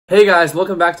Hey guys,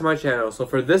 welcome back to my channel. So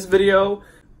for this video,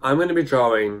 I'm going to be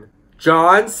drawing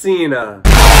John Cena.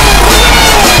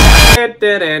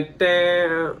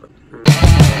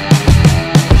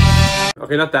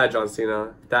 Okay, not that John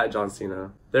Cena, that John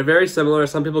Cena. They're very similar.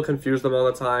 Some people confuse them all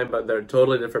the time, but they're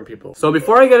totally different people. So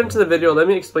before I get into the video, let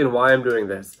me explain why I'm doing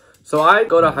this. So I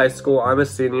go to high school, I'm a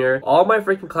senior. All my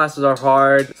freaking classes are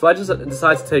hard, so I just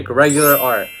decided to take regular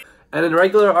art. And in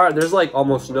regular art, there's like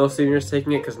almost no seniors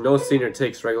taking it because no senior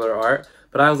takes regular art.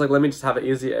 But I was like, let me just have an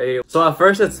easy A. So at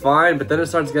first it's fine, but then it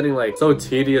starts getting like so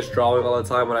tedious drawing all the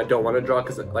time when I don't want to draw,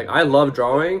 because like I love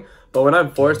drawing, but when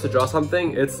I'm forced to draw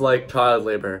something, it's like child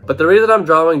labor. But the reason I'm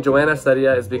drawing Joana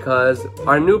Ceddia is because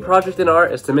our new project in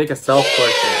art is to make a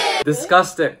self-portrait.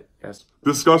 Disgusting. Yes.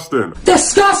 Disgusting.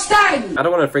 Disgusting! I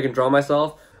don't want to freaking draw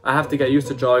myself. I have to get used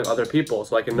to drawing other people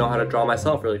so I can know how to draw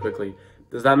myself really quickly.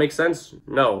 Does that make sense?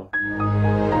 No.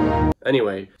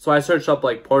 Anyway, so I searched up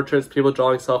like portraits, people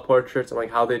drawing self-portraits and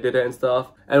like how they did it and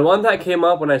stuff. And one that came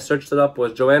up when I searched it up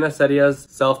was Joana Ceddia's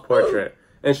self-portrait.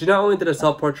 And she not only did a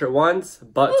self-portrait once,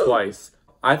 but twice.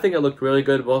 I think it looked really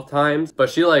good both times, but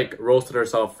she like roasted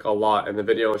herself a lot in the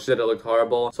video and she said it looked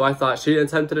horrible. So I thought she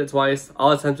attempted it twice,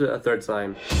 I'll attempt it a third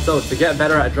time. So to get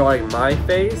better at drawing my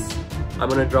face, I'm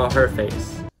gonna draw her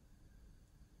face.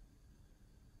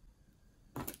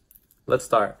 Let's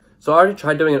start. So I already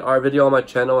tried doing an art video on my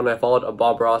channel and I followed a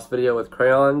Bob Ross video with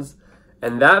crayons.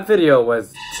 And that video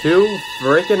was 2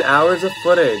 freaking hours of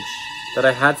footage that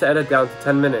I had to edit down to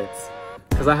 10 minutes.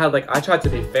 Because I tried to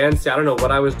be fancy. I don't know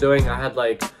what I was doing. I had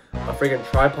like a freaking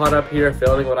tripod up here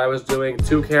filming what I was doing.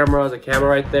 2 cameras, a camera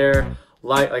right there.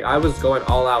 Like I was going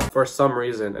all out for some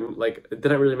reason. And like it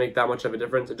didn't really make that much of a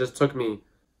difference. It just took me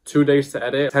 2 days to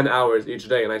edit, 10 hours each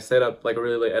day. And I stayed up like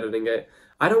really late editing it.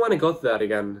 I don't want to go through that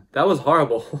again. That was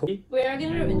horrible. Wait, are you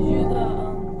gonna do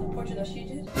the portrait that she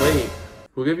did? Wait,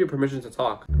 who gave you permission to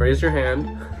talk? Raise your hand.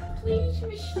 Please.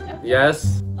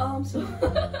 Yes. So,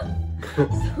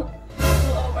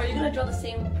 are you gonna draw the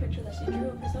same picture that she drew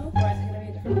of herself, or is it gonna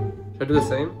be different? Should I do the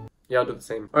same? Yeah, I'll do the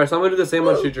same. Alright, so I'm gonna do the same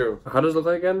one she drew. How does it look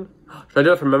like again? Should I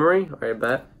do it from memory? Alright,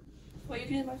 bet. Well, you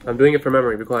can do I'm doing it from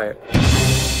memory, be quiet.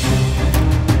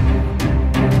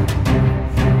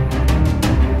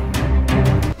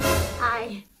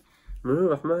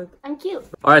 Move, Ahmed. I'm cute.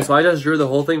 Alright, so I just drew the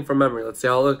whole thing from memory. Let's see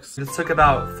how it looks. This took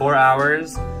about 4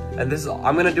 hours. And this is,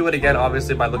 I'm gonna do it again,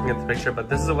 obviously, by looking at the picture, but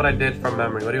this is what I did from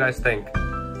memory. What do you guys think?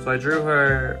 So I drew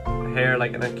her hair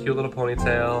like in a cute little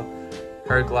ponytail,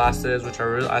 her glasses, which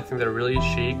are really, I think they're really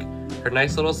chic, her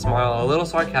nice little smile, a little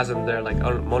sarcasm there, like,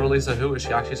 oh, Mona Lisa who? Is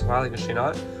she actually smiling? Is she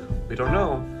not? We don't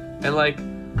know. And like,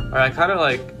 alright, I kind of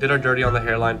like did her dirty on the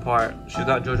hairline part. She's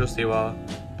not Jojo Siwa,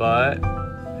 but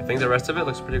I think the rest of it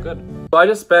looks pretty good. So I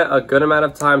just spent a good amount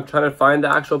of time trying to find the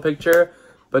actual picture,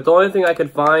 but the only thing I could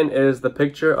find is the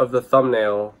picture of the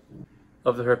thumbnail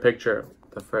of her picture.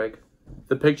 The frig?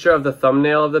 The picture of the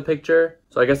thumbnail of the picture.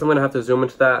 So I guess I'm gonna have to zoom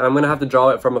into that. And I'm gonna have to draw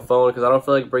it from a phone because I don't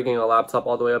feel like bringing a laptop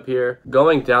all the way up here.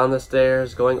 Going down the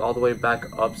stairs, going all the way back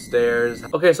upstairs.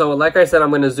 Okay, so like I said, I'm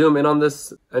gonna zoom in on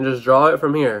this and just draw it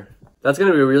from here. That's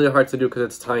gonna be really hard to do because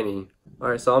it's tiny.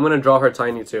 Alright, so I'm gonna draw her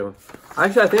tiny too.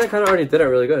 Actually, I think I kind of already did it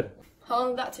really good. How long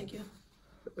did that take you?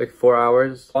 Like 4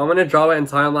 hours. I'm gonna draw it in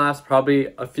time lapse, probably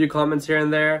a few comments here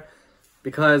and there,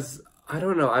 because I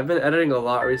don't know, I've been editing a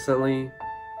lot recently.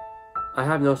 I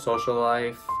have no social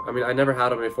life. I mean, I never had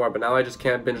them before, but now I just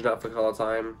can't binge Netflix all the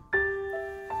time.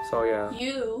 So yeah.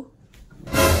 You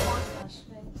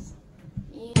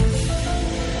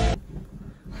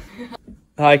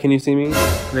Hi, can you see me?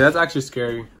 Okay, that's actually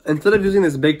scary. Instead of using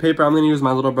this big paper, I'm gonna use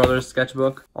my little brother's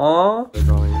sketchbook. Aww.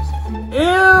 Ew!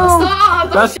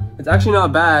 Stop! It's actually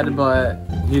not bad, but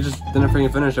he just didn't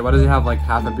freaking finish it. Why does he have like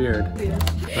half a beard? The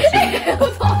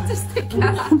autistic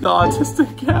cat. The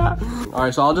autistic cat.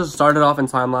 Alright, so I'll just start it off in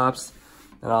time lapse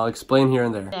and I'll explain here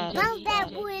and there. Bounce that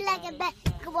booty like a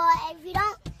basketball. If you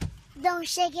don't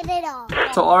shake it at all.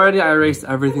 So already I erased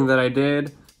everything that I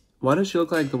did. Why does she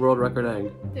look like the world record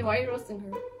egg? Hey, why are you roasting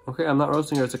her? Okay, I'm not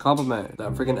roasting her, it's a compliment.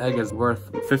 That freaking egg is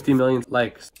worth 50 million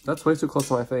likes. That's way too close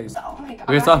to my face. Oh my god.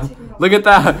 Okay, stop. Look at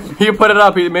that. He put it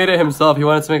up, he made it himself. He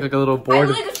wanted to make like a little board. I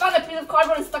literally just found a piece of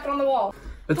cardboard and stuck it on the wall.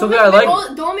 It's okay, I like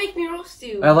it. Don't make me roast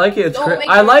you. I like it,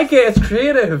 I like it, it's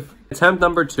creative. Attempt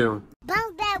number 2.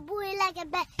 Bounce that booty like a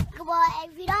basketball.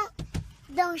 If you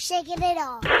don't shake it at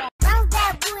all. Bounce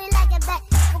that booty like a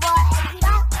basketball. If you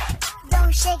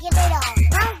don't shake it at all.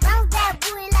 Bounce that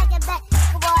booty like a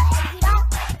basketball. If you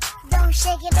don't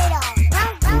shake it at all.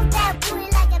 Bounce that booty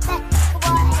like a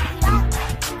basketball. If you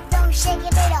don't shake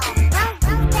it at all.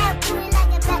 Bounce that booty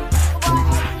like a basketball.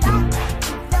 If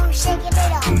you don't shake it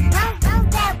at all. Bounce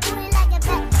that booty like a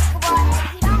basketball. If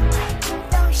you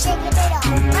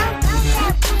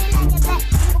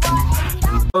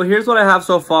So here's what I have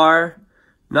so far.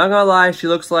 Not gonna lie, she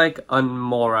looks like a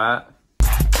mole rat.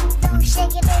 Don't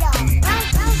shake it at all. Round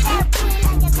that booty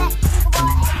like a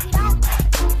basketball. If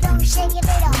you don't shake it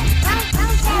at all.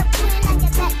 Round that booty like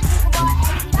a basketball.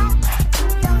 If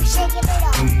you don't shake it at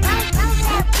all. Round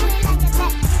that booty like a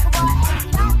basketball.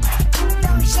 If you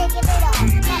don't shake it at all.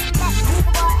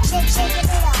 Basketball, shake it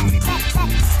at all.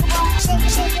 Basketball,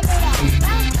 shake it at all.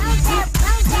 Round that booty like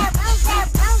a basketball.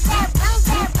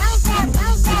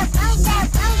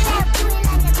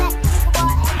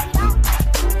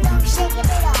 Don't shake it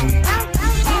at all.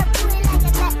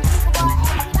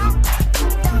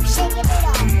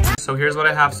 So here's what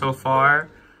I have so far.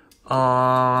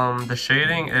 The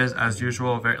shading is as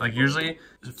usual, very like usually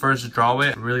first draw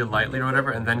it really lightly or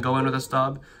whatever and then go in with a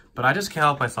stub. But I just can't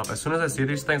help myself. As soon as I see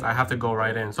these things, I have to go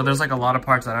right in. So there's like a lot of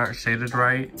parts that aren't shaded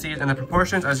right. See, and the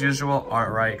proportions as usual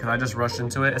aren't right because I just rushed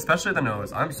into it, especially the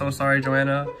nose. I'm so sorry,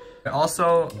 Joanna.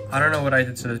 Also, I don't know what I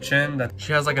did to the chin. That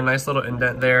she has like a nice little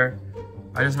indent there.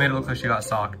 I just made it look like she got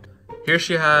socked. Here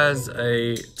she has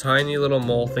a tiny little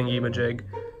mole thingy-majig.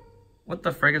 What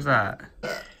the frick is that?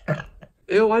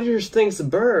 Ew, why did your stinks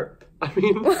burp? I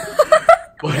mean,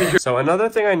 So another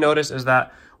thing I noticed is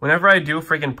that whenever I do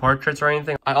freaking portraits or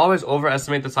anything, I always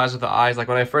overestimate the size of the eyes. Like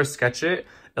when I first sketch it,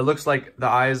 it looks like the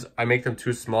eyes, I make them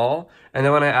too small. And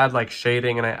then when I add like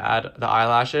shading and I add the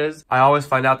eyelashes, I always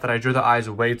find out that I drew the eyes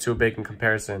way too big in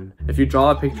comparison. If you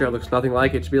draw a picture that looks nothing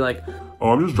like it, it should be like, oh,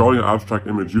 I'm just drawing an abstract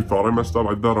image. You thought I messed up?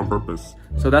 I did that on purpose.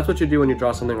 So that's what you do when you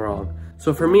draw something wrong.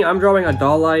 So for me, I'm drawing a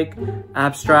doll-like,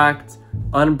 abstract,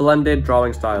 unblended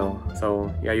drawing style.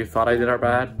 So yeah, you thought I did it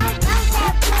bad?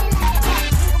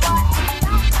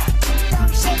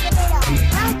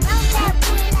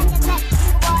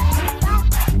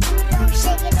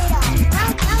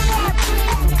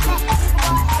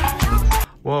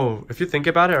 Whoa, if you think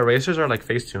about it, erasers are like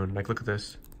Facetune. Like, look at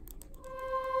this.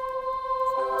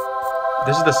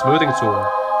 This is the smoothing tool.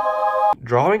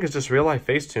 Drawing is just real life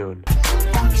Facetune.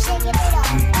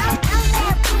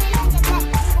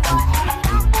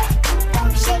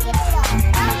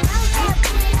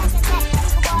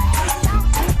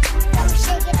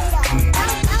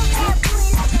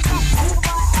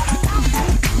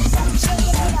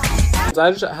 So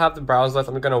I just have the brows left.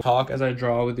 I'm gonna talk as I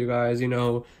draw with you guys, you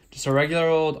know, just a regular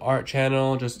old art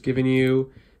channel, just giving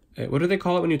you, what do they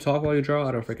call it when you talk while you draw?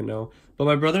 I don't freaking know. But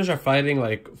my brothers are fighting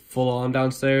like full on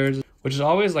downstairs, which is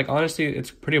always like, honestly,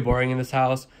 it's pretty boring in this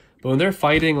house. But when they're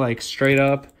fighting like straight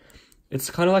up, it's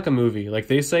kind of like a movie. Like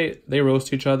they say, they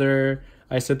roast each other.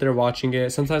 I sit there watching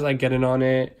it. Sometimes I get in on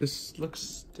it. This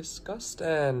looks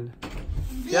disgusting.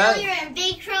 Bill, you're in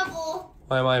big trouble.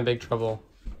 Why am I in big trouble?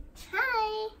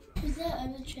 Hi. Is that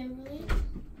Emma Chamberlain?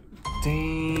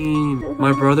 Dang.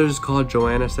 My brother's called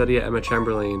Joana Ceddia Emma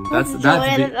Chamberlain. That's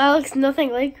Joanna, that looks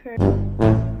nothing like her.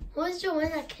 Who's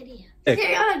Joana Ceddia?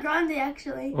 Ariana Grande,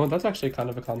 actually. Well, that's actually kind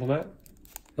of a compliment.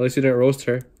 At least you didn't roast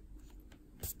her.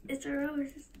 It's a rose.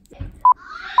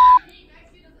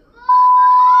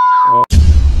 Oh.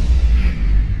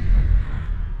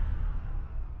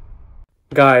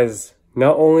 Guys,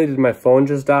 not only did my phone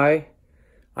just die,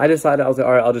 I decided, I was like,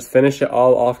 alright, I'll just finish it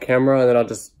all off camera and then I'll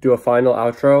just do a final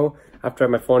outro after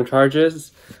my phone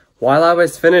charges. While I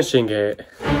was finishing it,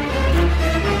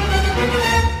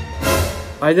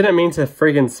 I didn't mean to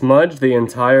friggin' smudge the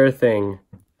entire thing.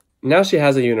 Now she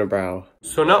has a unibrow.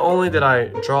 So not only did I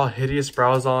draw hideous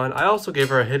brows on, I also gave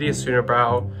her a hideous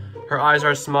unibrow. Her eyes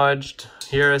are smudged,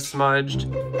 here is smudged.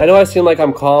 I know I seem like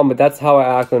I'm calm, but that's how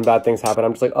I act when bad things happen.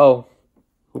 I'm just like, oh,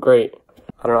 great.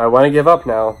 I don't know, I want to give up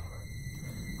now.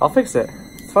 I'll fix it.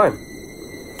 It's fine.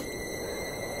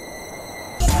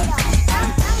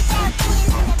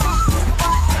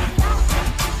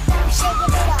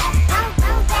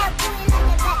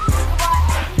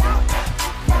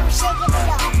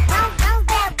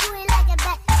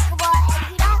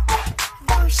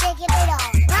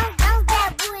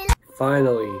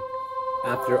 Finally,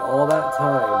 after all that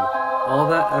time, all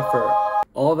that effort,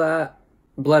 all that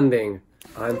blending,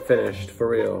 I'm finished for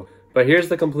real. But here's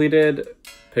the completed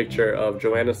picture of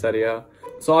Joana Ceddia.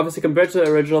 So obviously compared to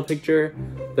the original picture,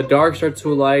 the darks are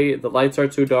too light, the lights are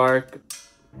too dark.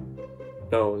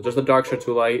 No, just the darks are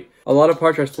too light. A lot of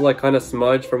parts are still like kind of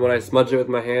smudged from when I smudged it with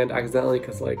my hand accidentally,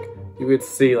 because like you could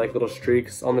see like little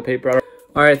streaks on the paper.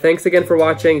 Alright, thanks again for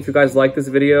watching. If you guys like this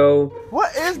video,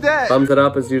 what is that? Thumbs it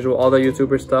up as usual, all the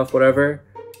YouTuber stuff, whatever.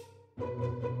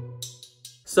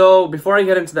 So before I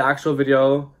get into the actual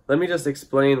video, let me just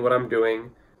explain what I'm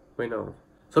doing. Wait, no.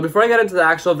 So before I get into the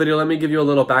actual video, let me give you a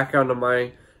little background on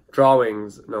my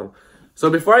drawings. No. So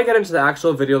before I get into the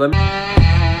actual video, let me...